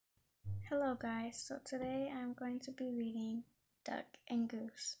Hello guys, so today I'm going to be reading Duck and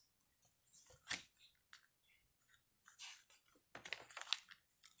Goose.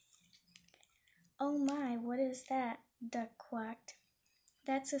 Oh my, what is that? Duck quacked.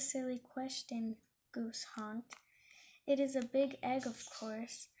 That's a silly question, Goose honked. It is a big egg, of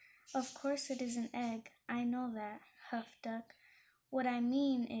course. Of course it is an egg, I know that, huffed Duck. What I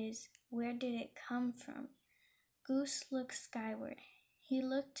mean is, where did it come from? Goose looked skyward. He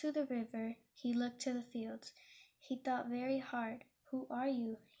looked to the river, he looked to the fields. He thought very hard. Who are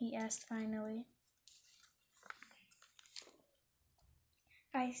you? He asked finally.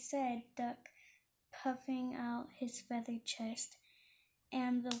 I said, Duck, puffing out his feathered chest,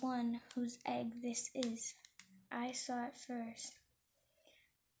 am the one whose egg this is. I saw it first.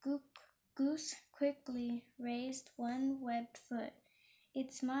 Goose quickly raised one webbed foot.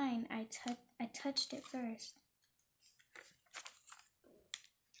 It's mine, I touched it first.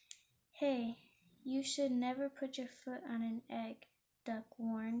 Hey, you should never put your foot on an egg, Duck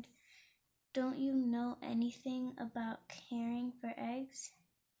warned. Don't you know anything about caring for eggs?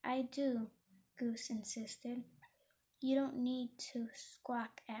 I do, Goose insisted. You don't need to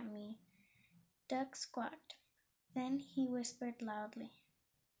squawk at me. Duck squawked. Then he whispered loudly,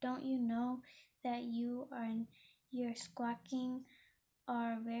 don't you know that your squawking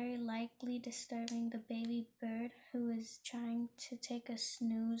are very likely disturbing the baby bird who is trying to take a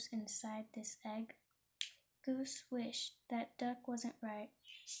snooze inside this egg? Goose wished that Duck wasn't right.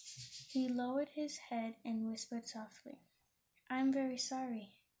 He lowered his head and whispered softly, I'm very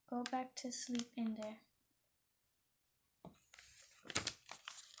sorry. Go back to sleep in there.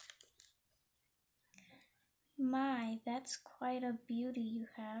 My, that's quite a beauty you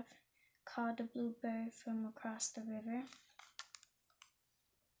have, called the bluebird from across the river.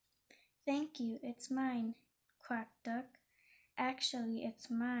 Thank you, it's mine, quacked Duck. Actually, it's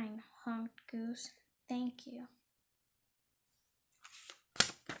mine, honked Goose. Thank you.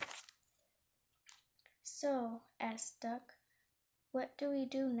 So, asked Duck, what do we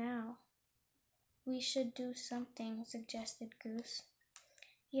do now? We should do something, suggested Goose.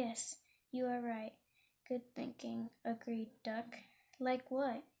 Yes, you are right. Good thinking, agreed Duck. Like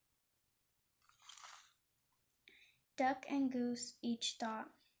what? Duck and Goose each thought.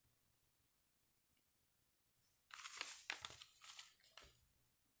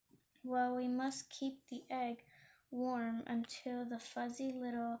 Well, we must keep the egg warm until the fuzzy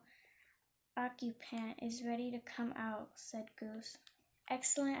little occupant is ready to come out, said Goose.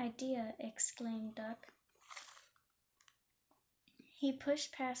 Excellent idea, exclaimed Duck. He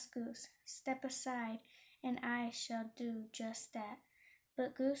pushed past Goose. Step aside, and I shall do just that.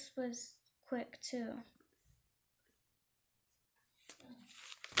 But Goose was quick too.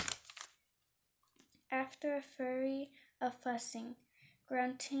 After a flurry of fussing,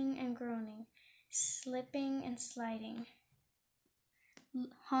 grunting and groaning, slipping and sliding,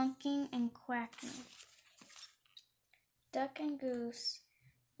 honking and quacking, Duck and Goose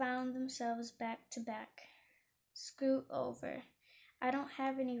found themselves back to back. Scoot over. I don't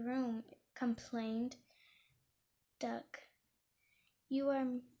have any room, complained Duck. You are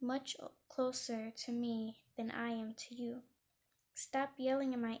much closer to me than I am to you. Stop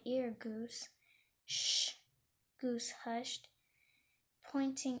yelling in my ear, Goose. Shh, Goose hushed,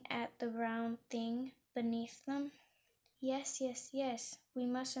 pointing at the round thing beneath them. Yes, we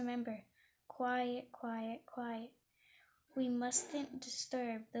must remember. Quiet, quiet, quiet. We mustn't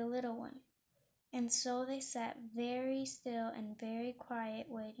disturb the little one. And so they sat very still and very quiet,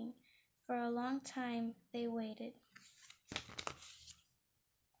 waiting. For a long time they waited.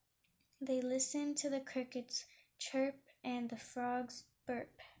 They listened to the crickets chirp and the frogs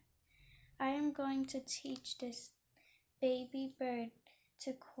burp. I am going to teach this baby bird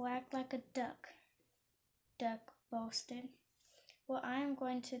to quack like a duck, Duck boasted. Well, I am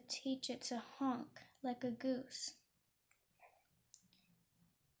going to teach it to honk like a goose.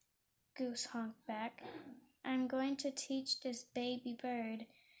 Goose honked back. I'm going to teach this baby bird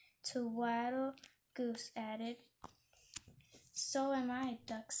to waddle, Goose added. So am I,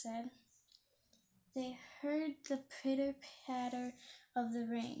 Duck said. They heard the pitter-patter of the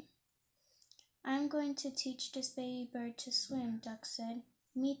rain. I'm going to teach this baby bird to swim, Duck said.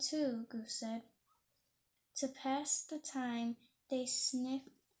 Me too, Goose said. To pass the time, they sniffed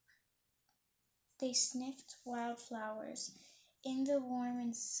wildflowers in the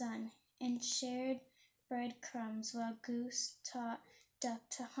warming sun and shared breadcrumbs while Goose taught Duck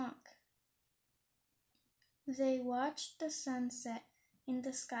to honk. They watched the sun set in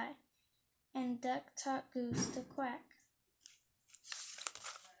the sky, and Duck taught Goose to quack.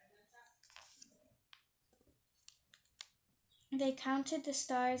 They counted the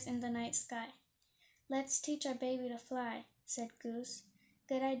stars in the night sky. Let's teach our baby to fly, said Goose.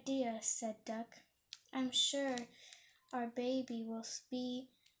 Good idea, said Duck. I'm sure our baby will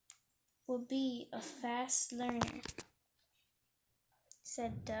be a fast learner,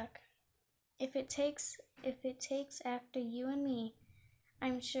 said Duck. If it takes after you and me,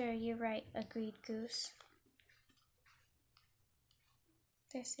 I'm sure you're right, agreed Goose.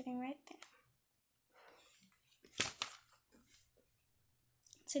 They're sitting right there.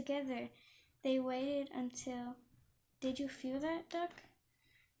 Together, they waited until... Did you feel that, Duck?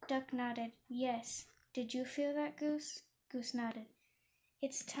 Duck nodded. Yes. Did you feel that, Goose? Goose nodded.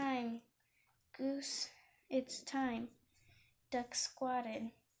 It's time, Goose. It's time. Duck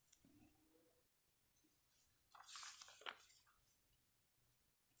squatted.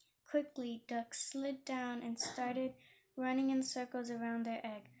 Quickly, Duck slid down and started running in circles around their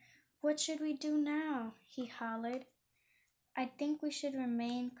egg. What should we do now? He hollered. I think we should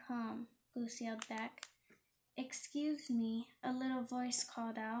remain calm, Goose yelled back. Excuse me, a little voice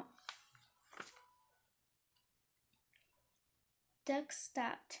called out. Duck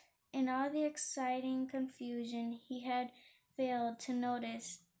stopped. In all the exciting confusion, he had failed to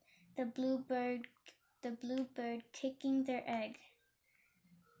notice the bluebird kicking their egg.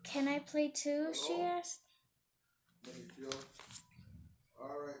 Can I play too? She asked.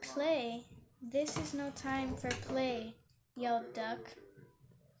 Play? This is no time for play, yelled Duck.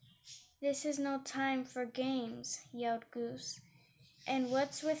 This is no time for games, yelled Goose. And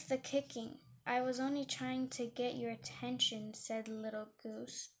what's with the kicking? I was only trying to get your attention, said the little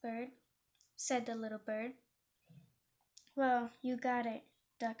bird. Well, you got it,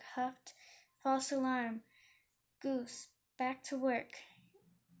 Duck huffed. False alarm. Goose, back to work.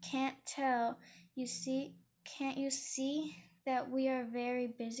 Can't you see that we are very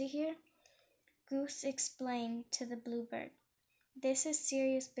busy here? Goose explained to the bluebird. This is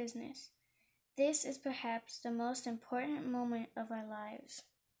serious business. This is perhaps the most important moment of our lives.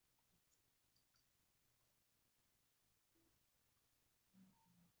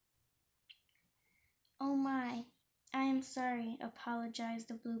 Oh my, I am sorry, apologized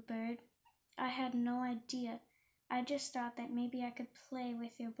the bluebird. I had no idea. I just thought that maybe I could play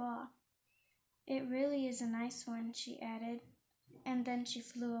with your ball. It really is a nice one, she added, and then she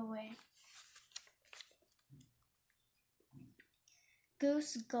flew away.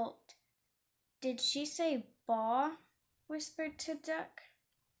 Goose gulped. Did she say ball? Whispered to Duck.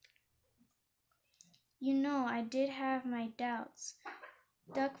 You know, I did have my doubts.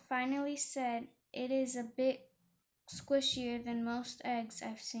 Duck finally said, It is a bit squishier than most eggs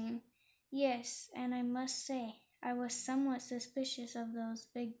I've seen. Yes, and I must say, I was somewhat suspicious of those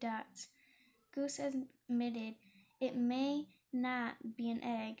big dots. Goose admitted, It may not be an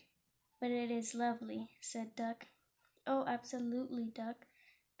egg, but it is lovely, said Duck. Oh, absolutely, Duck.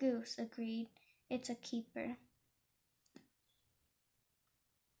 Goose agreed. It's a keeper.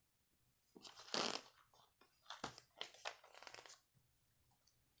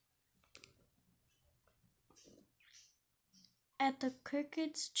 At the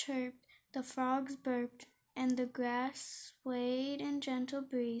crickets chirped, the frogs burped, and the grass swayed in gentle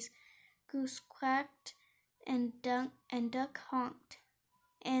breeze, Goose quacked and Duck honked,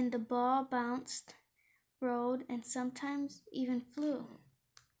 and the ball bounced, rolled, and sometimes even flew.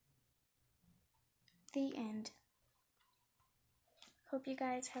 The end. Hope you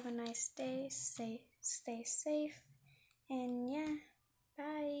guys have a nice day. Stay safe. And yeah,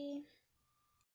 bye.